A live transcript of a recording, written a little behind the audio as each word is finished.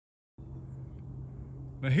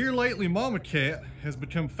Now here lately, Mama Cat has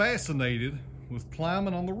become fascinated with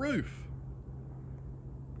climbing on the roof.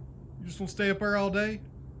 You just want to stay up there all day?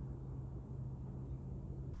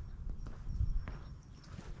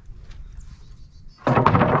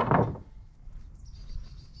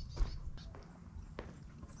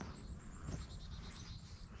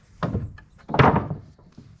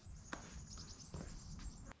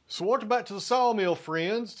 So welcome back to the Sawmill,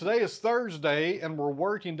 friends. Today is Thursday and we're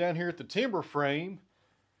working down here at the timber frame,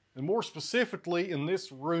 and more specifically in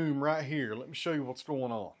this room right here. Let me show you what's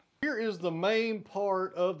going on. Here is the main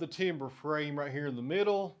part of the timber frame right here in the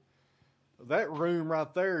middle. That room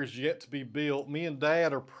right there is yet to be built. Me and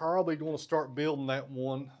Dad are probably going to start building that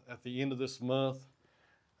one at the end of this month.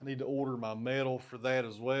 I need to order my metal for that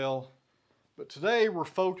as well. But today we're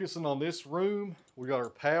focusing on this room. We got our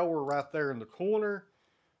power right there in the corner.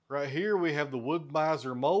 Right here we have the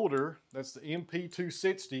Wood-Mizer molder. That's the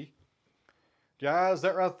MP260. Guys,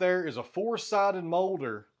 that right there is a 4-sided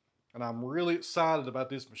molder, and I'm really excited about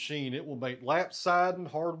this machine. It will make lap siding,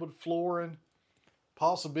 hardwood flooring.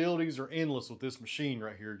 Possibilities are endless with this machine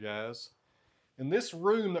right here, guys. And this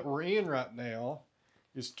room that we're in right now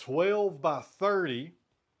is 12 by 30.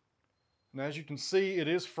 And as you can see, it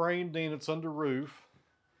is framed in, it's under roof.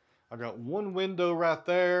 I got one window right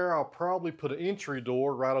there. I'll probably put an entry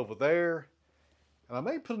door right over there. And I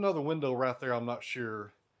may put another window right there, I'm not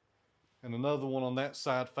sure. And another one on that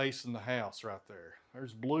side facing the house right there.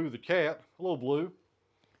 There's Blue the cat, hello Blue.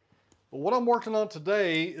 But what I'm working on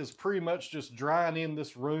today is pretty much just drying in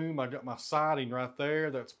this room. I got my siding right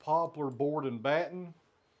there. That's poplar, board, and batten.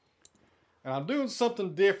 And I'm doing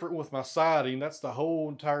something different with my siding. That's the whole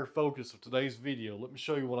entire focus of today's video. Let me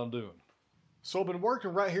show you what I'm doing. So I've been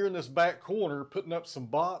working right here in this back corner, putting up some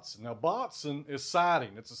bots. Now botson is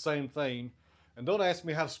siding, it's the same thing. And don't ask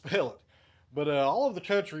me how to spell it. But all over the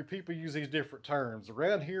country, people use these different terms.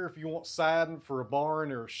 Around here, if you want siding for a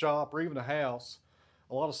barn or a shop or even a house,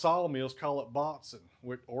 a lot of sawmills call it botson,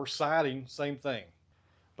 or siding, same thing.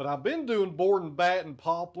 But I've been doing board and batten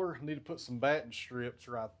poplar. I need to put some batten strips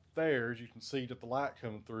right there, as you can see, get the light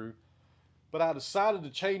coming through. But I decided to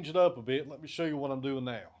change it up a bit. Let me show you what I'm doing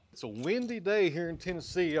now. It's a windy day here in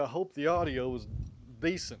Tennessee. I hope the audio is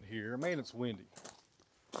decent here. Man, it's windy.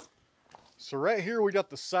 So right here we got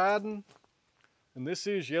the siding, and this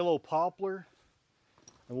is yellow poplar.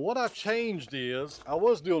 And what I've changed is, I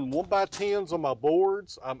was doing 1x10s on my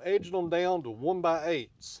boards. I'm edging them down to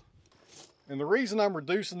 1x8s. And the reason I'm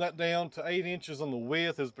reducing that down to 8 inches on the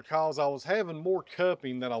width is because I was having more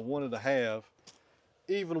cupping than I wanted to have,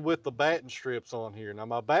 even with the batten strips on here. Now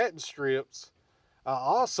my batten strips, I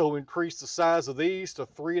also increased the size of these to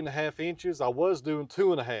 3.5 inches. I was doing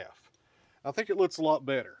 2.5. I think it looks a lot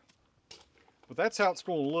better. But that's how it's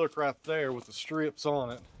going to look right there with the strips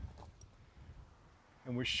on it.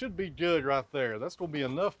 And we should be good right there. That's going to be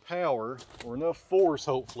enough power, or enough force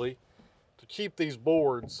hopefully, to keep these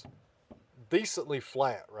boards decently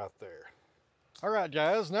flat right there. Alright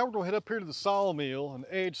guys, now we're going to head up here to the sawmill and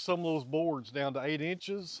edge some of those boards down to 8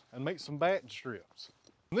 inches and make some batten strips.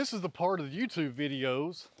 And this is the part of the YouTube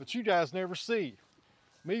videos that you guys never see.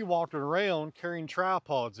 Me walking around carrying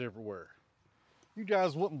tripods everywhere. You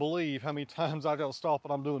guys wouldn't believe how many times I gotta stop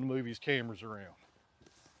what I'm doing to move these cameras around.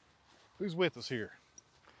 Who's with us here?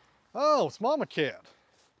 Oh, it's Mama Cat.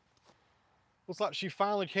 Looks like she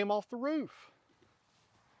finally came off the roof.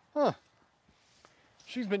 Huh.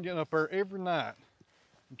 She's been getting up there every night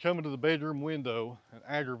and coming to the bedroom window and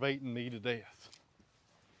aggravating me to death.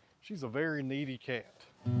 She's a very needy cat.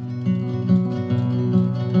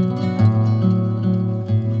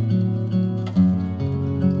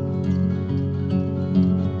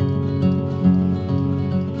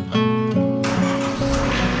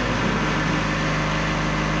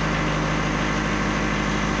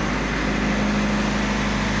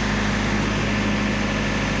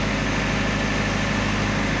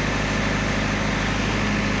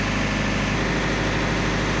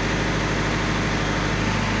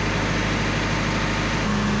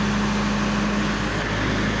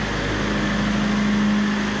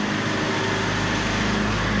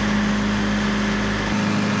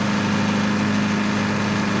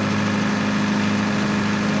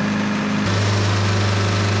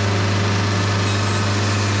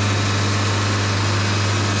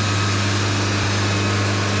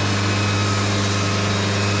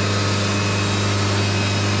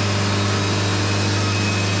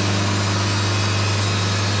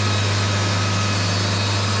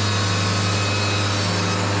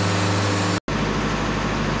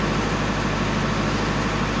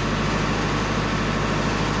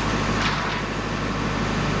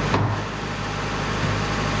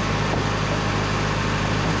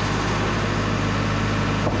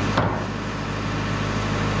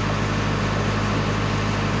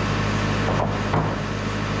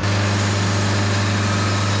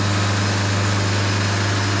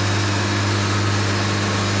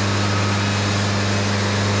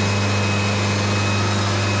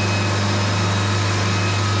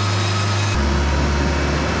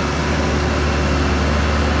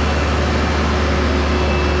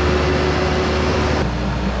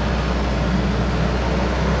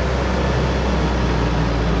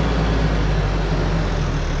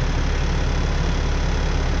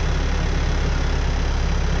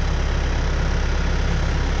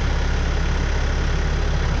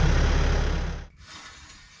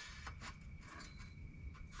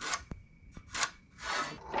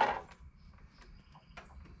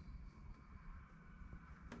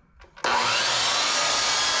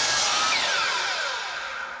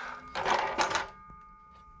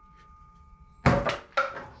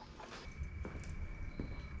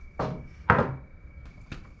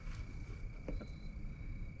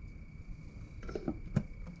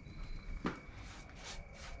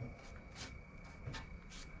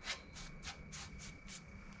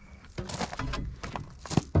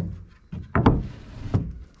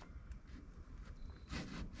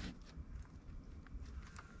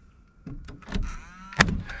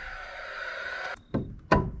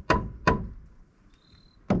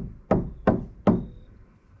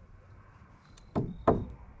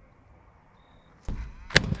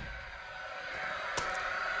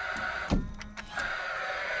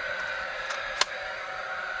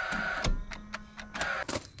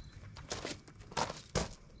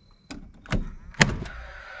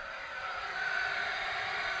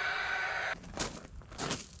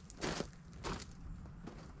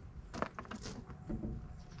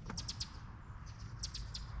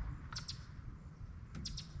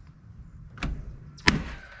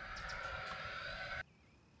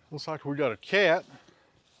 Looks like we got a cat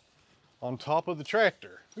on top of the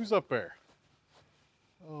tractor. Who's up there?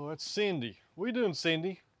 Oh, that's Cindy. What are you doing,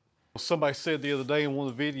 Cindy? Somebody said the other day in one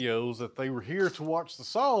of the videos that they were here to watch the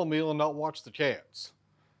sawmill and not watch the cats.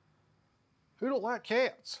 Who don't like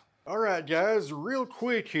cats? All right, guys, real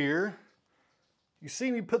quick here. You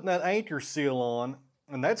see me putting that anchor seal on,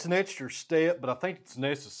 and that's an extra step, but I think it's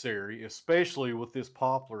necessary, especially with this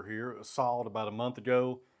poplar here. It was sawed about a month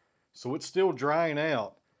ago, so it's still drying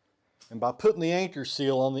out. And by putting the anchor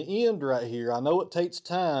seal on the end right here, I know it takes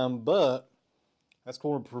time, but that's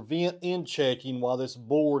going to prevent end checking while this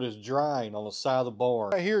board is drying on the side of the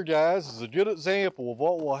barn. Right here, guys, is a good example of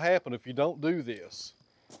what will happen if you don't do this.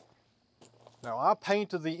 Now, I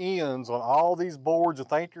painted the ends on all these boards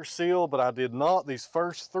with anchor seal, but I did not these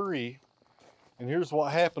first three. And here's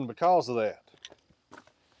what happened because of that.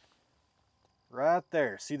 Right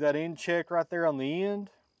there, see that end check right there on the end?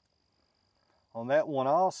 On that one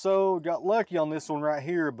also, got lucky on this one right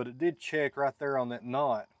here, but it did check right there on that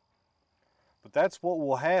knot. But that's what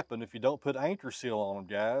will happen if you don't put anchor seal on them,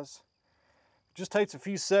 guys. It just takes a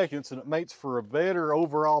few seconds and it makes for a better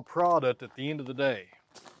overall product at the end of the day.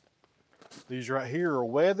 These right here are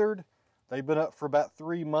weathered. They've been up for about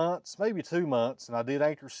 3 months, maybe 2 months, and I did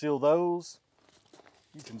anchor seal those.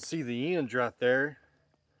 You can see the ends right there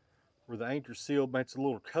where the anchor seal makes a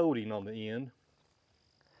little coating on the end.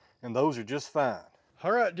 And those are just fine.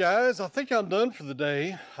 All right, guys, I think I'm done for the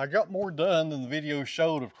day. I got more done than the video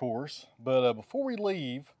showed, of course. But before we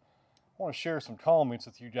leave, I want to share some comments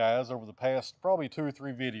with you guys over the past probably 2 or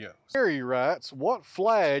 3 videos. Harry writes, what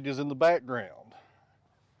flag is in the background?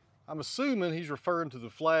 I'm assuming he's referring to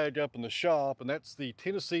the flag up in the shop, and that's the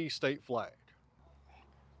Tennessee state flag.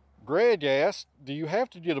 Greg asked, do you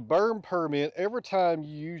have to get a burn permit every time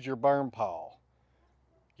you use your burn pile?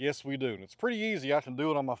 Yes, we do, and it's pretty easy. I can do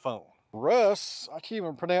it on my phone. Russ, I can't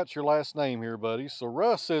even pronounce your last name here, buddy. So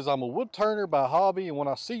Russ says, I'm a wood turner by hobby, and when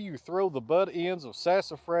I see you throw the butt ends of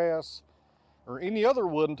sassafras or any other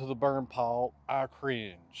wood into the burn pile, I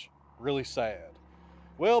cringe. Really sad.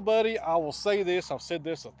 Well, buddy, I will say this. I've said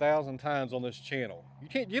this 1,000 times on this channel. You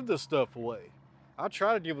can't give this stuff away. I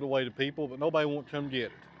try to give it away to people, but nobody won't come get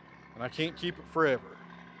it. And I can't keep it forever.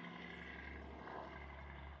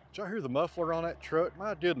 Did y'all hear the muffler on that truck?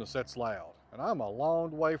 My goodness, that's loud. And I'm a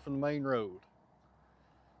long way from the main road.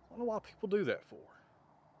 I don't know why people do that for.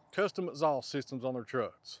 Custom exhaust systems on their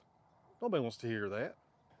trucks. Nobody wants to hear that.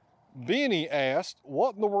 Benny asked,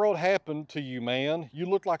 what in the world happened to you, man? You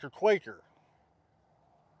look like a Quaker.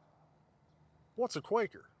 What's a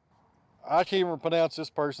Quaker? I can't even pronounce this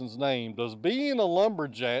person's name. Does being a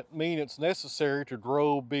lumberjack mean it's necessary to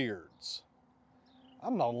grow beards?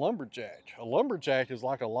 I'm not a lumberjack. A lumberjack is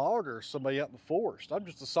like a logger or somebody out in the forest. I'm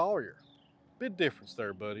just a sawyer. Big difference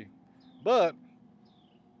there, buddy. But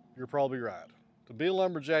you're probably right. To be a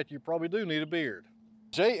lumberjack, you probably do need a beard.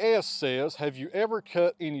 JS says, have you ever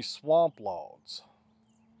cut any swamp logs?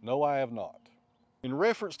 No, I have not. In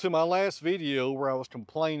reference to my last video where I was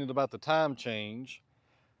complaining about the time change,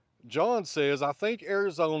 John says, I think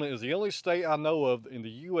Arizona is the only state I know of in the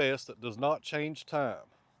U.S. that does not change time.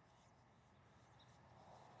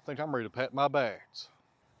 I think I'm ready to pat my bags.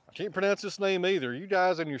 I can't pronounce this name either. You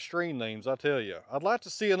guys and your stream names, I tell you. I'd like to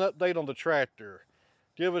see an update on the tractor.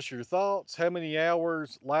 Give us your thoughts, how many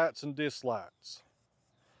hours, lights and dislikes.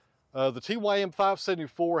 The TYM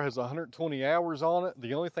 574 has 120 hours on it.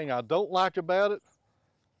 The only thing I don't like about it,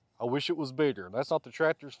 I wish it was bigger. That's not the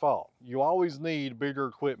tractor's fault. You always need bigger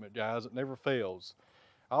equipment, guys. It never fails.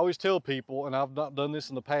 I always tell people, and I've not done this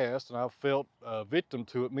in the past, and I've felt a victim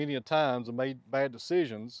to it many a times and made bad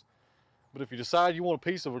decisions. But if you decide you want a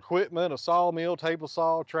piece of equipment, a sawmill, table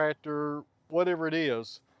saw, tractor, whatever it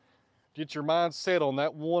is, get your mind set on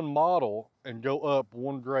that one model and go up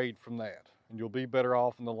one grade from that. And you'll be better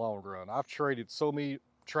off in the long run. I've traded so many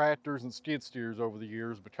tractors and skid steers over the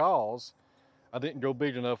years because I didn't go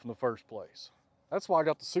big enough in the first place. That's why I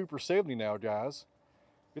got the Super 70 now, guys.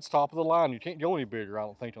 It's top of the line. You can't go any bigger, I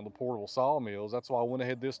don't think, on the portable sawmills. That's why I went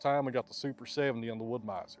ahead this time and got the Super 70 on the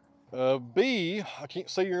Wood-Mizer. B, I can't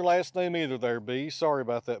say your last name either there, B. Sorry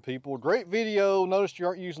about that, people. Great video. Noticed you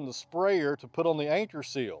aren't using the sprayer to put on the anchor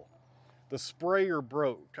seal. The sprayer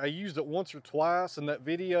broke. I used it once or twice in that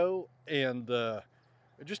video, and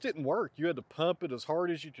it just didn't work. You had to pump it as hard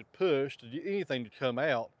as you could push to get anything to come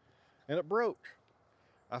out, and it broke.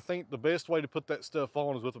 I think the best way to put that stuff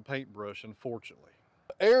on is with a paintbrush, unfortunately.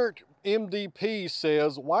 Eric MDP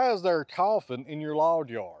says, why is there a coffin in your log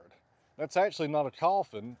yard? That's actually not a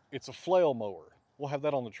coffin, it's a flail mower. We'll have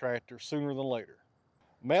that on the tractor sooner than later.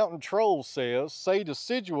 Mountain Troll says, say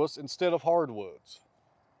deciduous instead of hardwoods.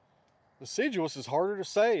 Deciduous is harder to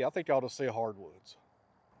say. I think I ought to say hardwoods.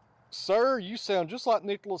 Sir, you sound just like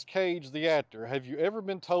Nicolas Cage, the actor. Have you ever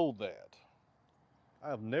been told that? I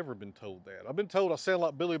have never been told that. I've been told I sound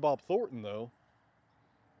like Billy Bob Thornton, though.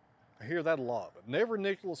 I hear that a lot, but never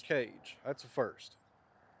Nicolas Cage. That's a first.